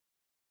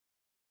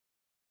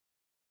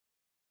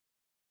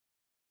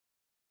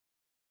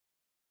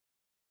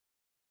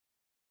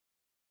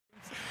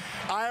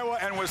Iowa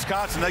and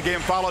Wisconsin. That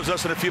game follows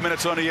us in a few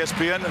minutes on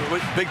ESPN.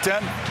 Big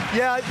Ten.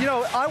 Yeah, you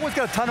know, Iowa's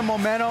got a ton of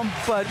momentum,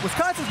 but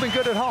Wisconsin's been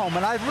good at home,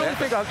 and I really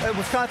think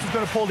Wisconsin's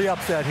going to pull the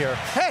upset here.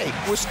 Hey,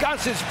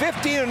 Wisconsin's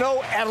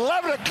 15-0 at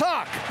 11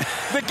 o'clock.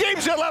 The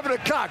game's at 11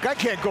 o'clock. I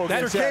can't go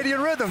against that.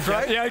 Circadian rhythms,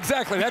 right? Yeah,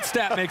 exactly. That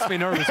stat makes me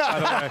nervous, by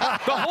the way.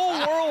 The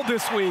whole world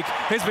this week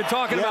has been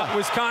talking about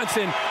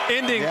Wisconsin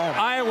ending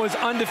Iowa's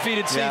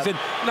undefeated season.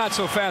 Not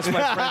so fast,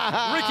 my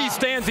friend. Ricky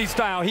Stanzi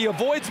style. He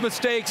avoids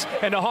mistakes,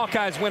 and the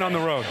Hawkeyes win on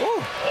the road.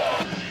 Ooh.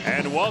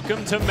 And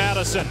welcome to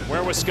Madison,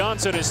 where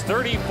Wisconsin is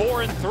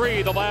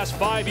 34-3 the last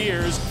 5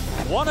 years.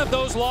 One of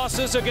those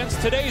losses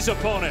against today's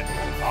opponent,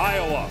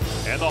 Iowa.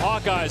 And the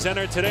Hawkeyes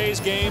enter today's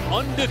game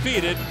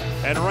undefeated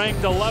and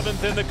ranked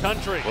 11th in the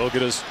country. We'll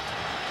get us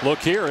look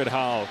here at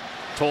how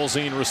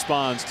Tolzien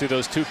responds to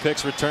those 2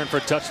 picks returned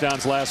for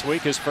touchdowns last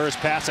week. His first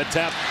pass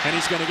attempt, and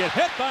he's going to get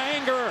hit by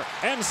Angerer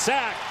and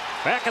sacked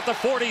back at the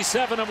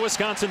 47 of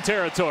Wisconsin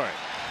territory.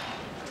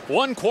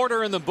 1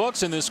 quarter in the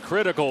books in this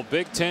critical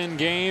Big Ten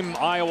game.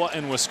 Iowa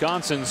and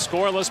Wisconsin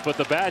scoreless, but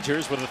the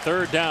Badgers with a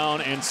 3rd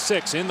down and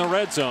 6 in the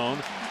red zone.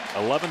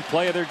 11th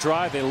play of their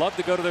drive. They love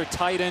to go to their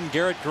tight end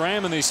Garrett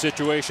Graham in these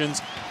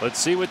situations. Let's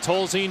see what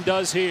Tolzien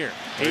does here.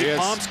 He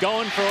pumps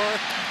going for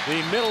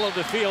the middle of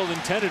the field,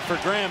 intended for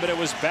Graham, but it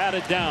was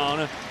batted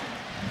down.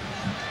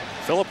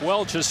 Philip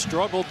Welch has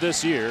struggled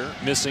this year,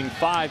 missing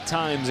 5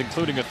 times,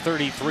 including a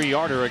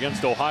 33-yarder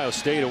against Ohio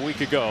State a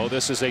week ago.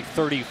 This is a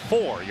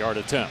 34-yard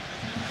attempt.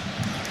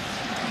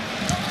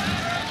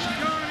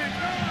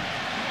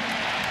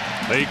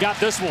 They got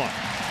this one.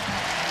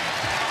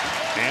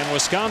 And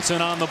Wisconsin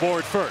on the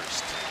board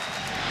first.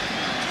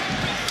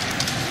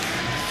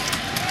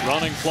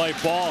 Running play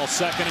ball,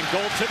 2nd and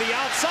goal to the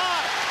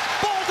outside.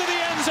 Ball to the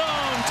end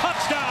zone.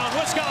 Touchdown,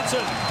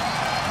 Wisconsin.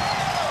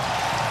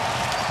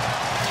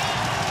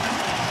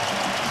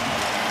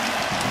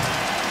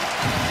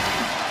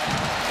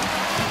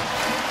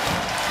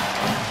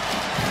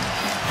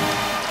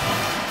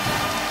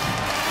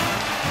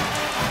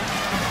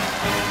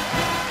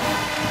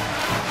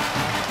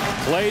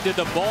 Clay did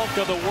the bulk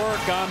of the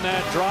work on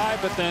that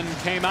drive, but then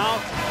came out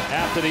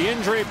after the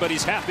injury, but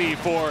he's happy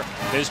for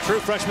his true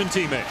freshman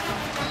teammate.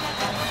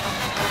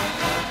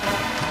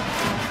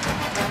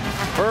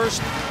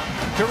 First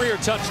career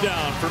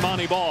touchdown for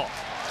Monty Ball.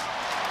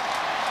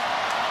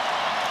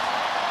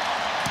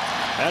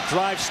 That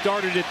drive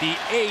started at the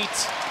 8,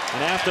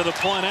 and after the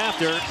point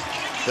after,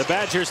 the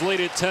Badgers lead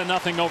it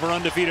 10-0 over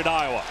undefeated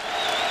Iowa.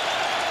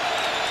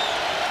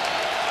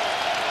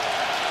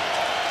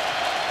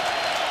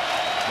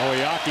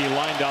 Oyaki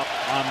lined up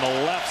on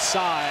the left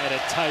side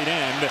at tight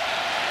end.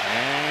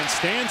 And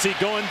Stanzi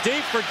going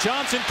deep for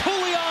Johnson.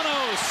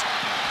 Koulianos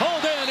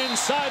pulled in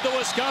inside the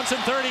Wisconsin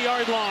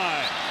 30-yard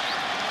line.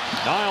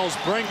 Niles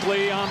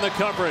Brinkley on the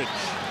coverage.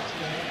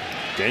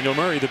 Daniel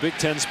Murray, the Big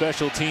Ten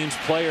Special Teams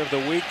Player of the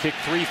Week, kicked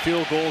 3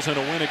 field goals in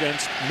a win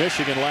against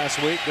Michigan last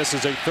week. This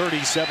is a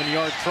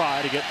 37-yard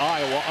try to get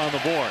Iowa on the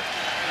board.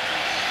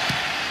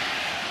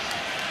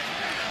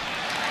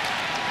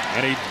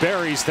 And he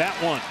buries that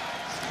one.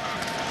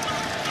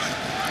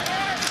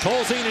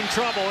 Tolzien in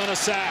trouble and a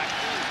sack.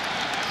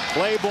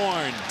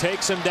 Claiborne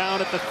takes him down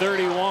at the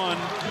 31.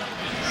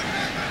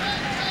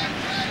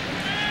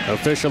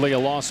 Officially a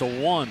loss of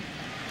 1.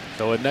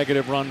 So a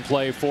negative run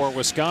play for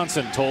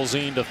Wisconsin.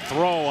 Tolzien to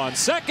throw on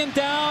 2nd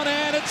down,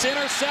 and it's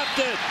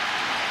intercepted.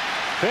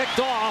 Picked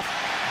off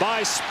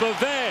by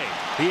Spivey.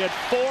 He had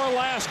 4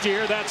 last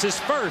year. That's his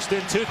first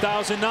in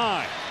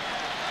 2009.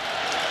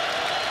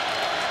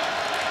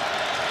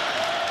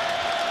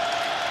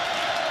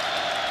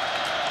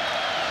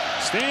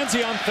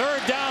 Stanzi on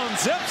 3rd down,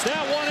 zips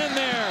that one in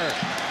there.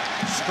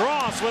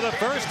 Strauss with a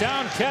 1st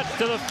down catch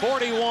to the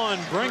 41.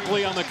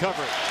 Brinkley on the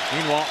coverage.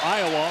 Meanwhile,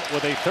 Iowa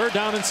with a 3rd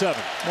down and 7.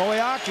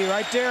 Moeaki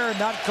right there,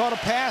 not caught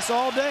a pass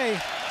all day.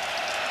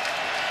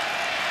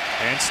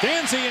 And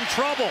Stanzi in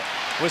trouble.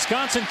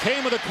 Wisconsin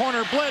came with a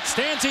corner blitz.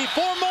 Stanzi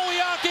for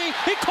Moeaki.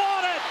 He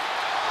caught it.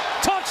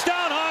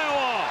 Touchdown,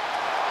 Iowa.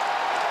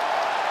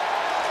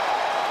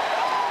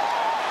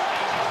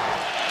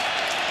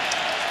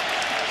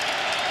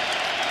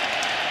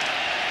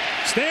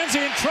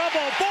 Stanzi in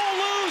trouble. Ball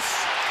loose.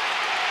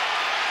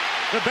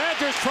 The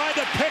Badgers tried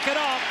to pick it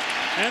up,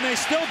 and they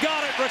still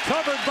got it.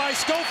 Recovered by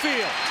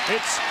Schofield.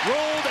 It's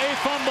rolled a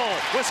fumble.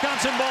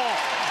 Wisconsin ball.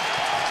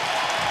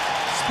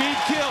 Speed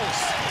kills.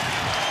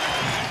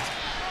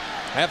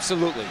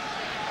 Absolutely.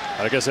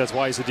 I guess that's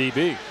why he's a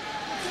DB.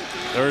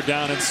 3rd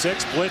down and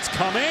 6. Blitz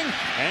coming,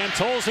 and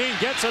Tolzien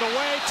gets it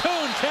away.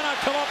 Toon cannot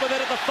come up with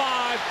it at the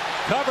 5.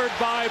 Covered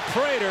by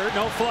Prater.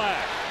 No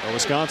flag. Well,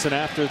 Wisconsin,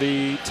 after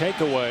the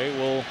takeaway,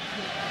 will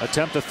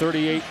attempt a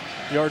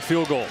 38-yard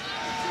field goal.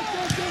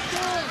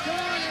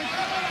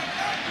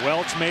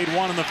 Welch made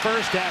one in the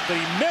first half, but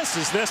he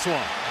misses this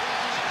one.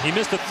 He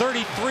missed a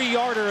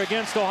 33-yarder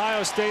against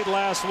Ohio State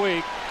last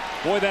week.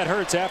 Boy, that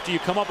hurts after you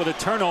come up with a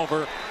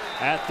turnover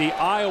at the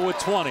Iowa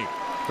 20.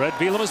 Fred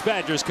Bielema's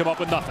Badgers come up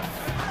with nothing.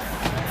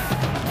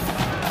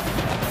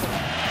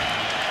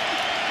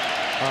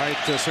 All right,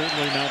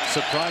 certainly not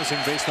surprising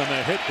based on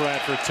that hit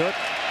Bradford took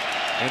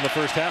in the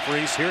first half.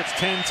 Reese, here it's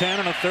 10-10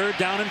 and a third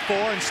down and 4,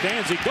 and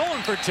Stanzi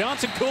going for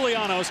Johnson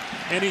Koulianos,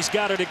 and he's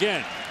got it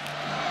again.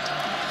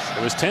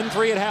 It was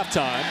 10-3 at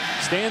halftime.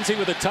 Stanzi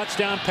with a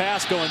touchdown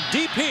pass going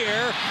deep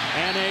here,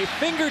 and a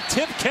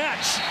fingertip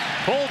catch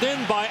pulled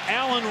in by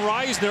Alan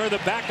Reisner, the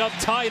backup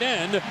tight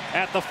end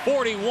at the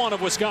 41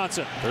 of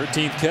Wisconsin.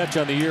 13th catch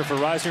on the year for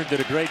Reisner. Did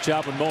a great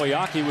job when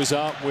Moiaki was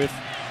out with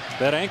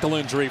that ankle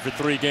injury for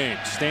 3 games.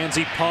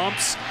 Stanzi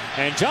pumps,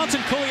 and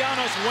Johnson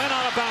Koulianos went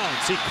out of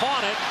bounds. He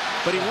caught it,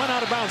 but he went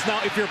out of bounds.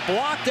 Now, if you're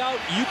blocked out,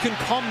 you can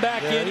come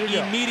back in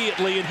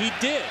immediately, and he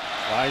did.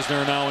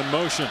 Reisner now in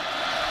motion.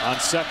 On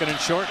 2nd and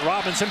short,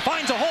 Robinson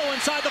finds a hole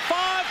inside the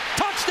 5.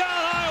 Touchdown,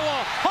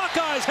 Iowa!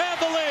 Hawkeyes have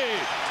the lead.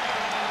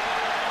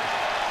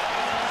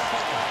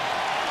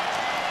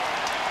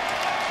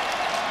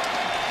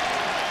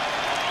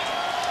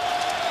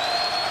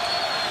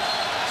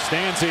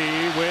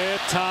 Stanzi with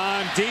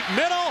time, deep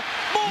middle.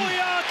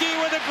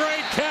 Moiaki with a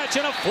great catch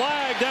and a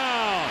flag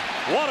down.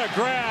 What a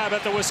grab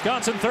at the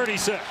Wisconsin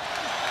 36.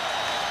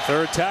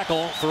 Third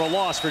tackle for a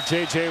loss for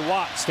J.J.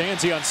 Watt.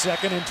 Stanzi on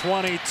 2nd and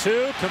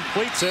 22,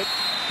 completes it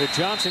to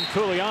Johnson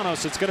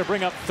Koulianos. It's going to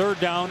bring up 3rd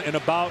down and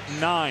about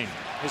 9.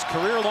 His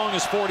career long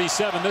is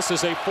 47. This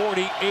is a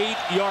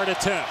 48-yard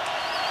attempt.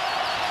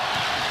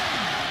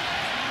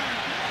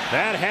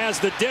 That has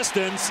the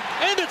distance,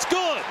 and it's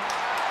good.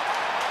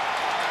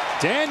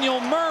 Daniel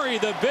Murray,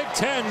 the Big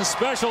Ten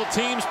Special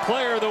Teams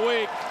Player of the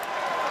Week,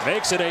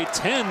 makes it a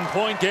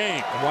 10-point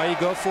game. And why you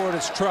go for it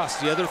is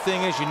trust. The other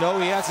thing is, you know,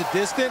 he has a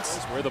distance.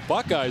 That's where the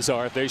Buckeyes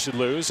are if they should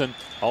lose, and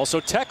also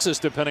Texas,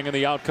 depending on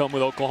the outcome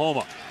with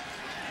Oklahoma.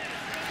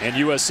 And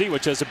USC,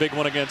 which has a big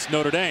one against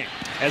Notre Dame.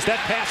 As that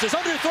pass is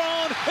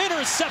underthrown,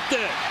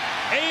 intercepted.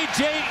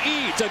 A.J.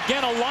 Eads,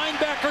 again a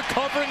linebacker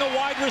covering a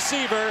wide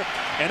receiver,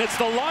 and it's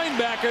the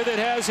linebacker that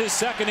has his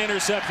 2nd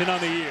interception on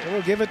the year.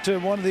 We'll give it to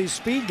one of these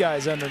speed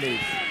guys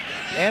underneath,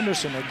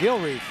 Anderson or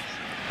Gilreath.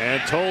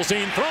 And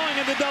Tolzien throwing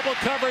into double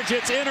coverage.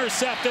 It's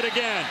intercepted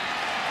again.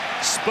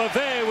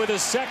 Spivey with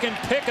his 2nd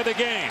pick of the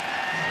game,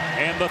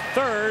 and the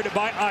 3rd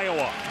by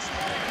Iowa.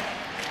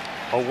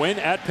 A win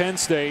at Penn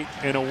State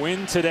and a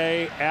win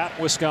today at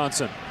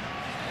Wisconsin.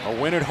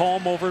 A win at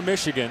home over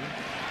Michigan.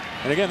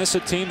 And again, this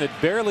is a team that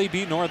barely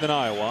beat Northern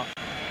Iowa.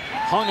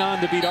 Hung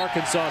on to beat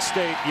Arkansas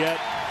State, yet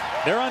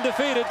they're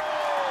undefeated.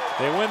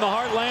 They win the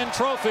Heartland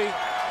Trophy.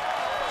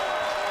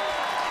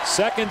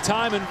 2nd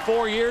time in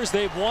 4 years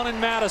they've won in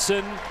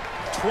Madison.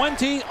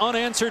 20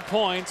 unanswered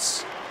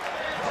points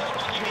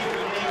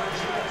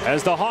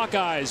as the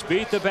Hawkeyes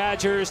beat the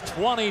Badgers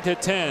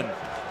 20-10.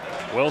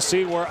 We'll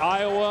see where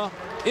Iowa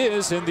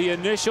is in the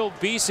initial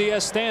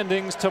BCS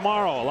standings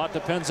tomorrow. A lot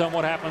depends on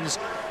what happens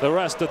the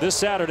rest of this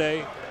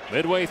Saturday,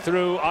 midway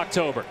through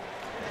October.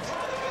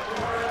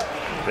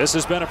 This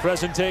has been a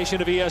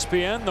presentation of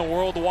ESPN, the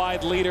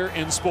worldwide leader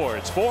in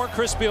sports. For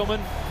Chris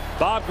Spielman,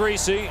 Bob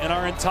Greasy, and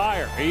our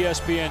entire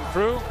ESPN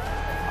crew,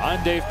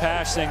 I'm Dave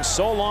Pasch saying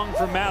so long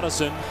from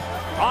Madison.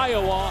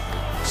 Iowa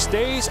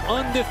stays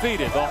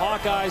undefeated. The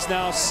Hawkeyes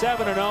now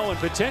 7-0 and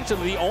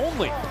potentially the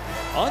only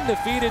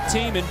undefeated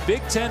team in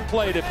Big Ten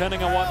play,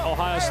 depending on what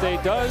Ohio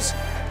State does.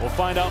 We'll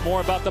find out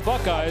more about the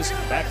Buckeyes.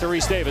 Back to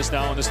Reese Davis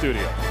now in the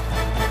studio.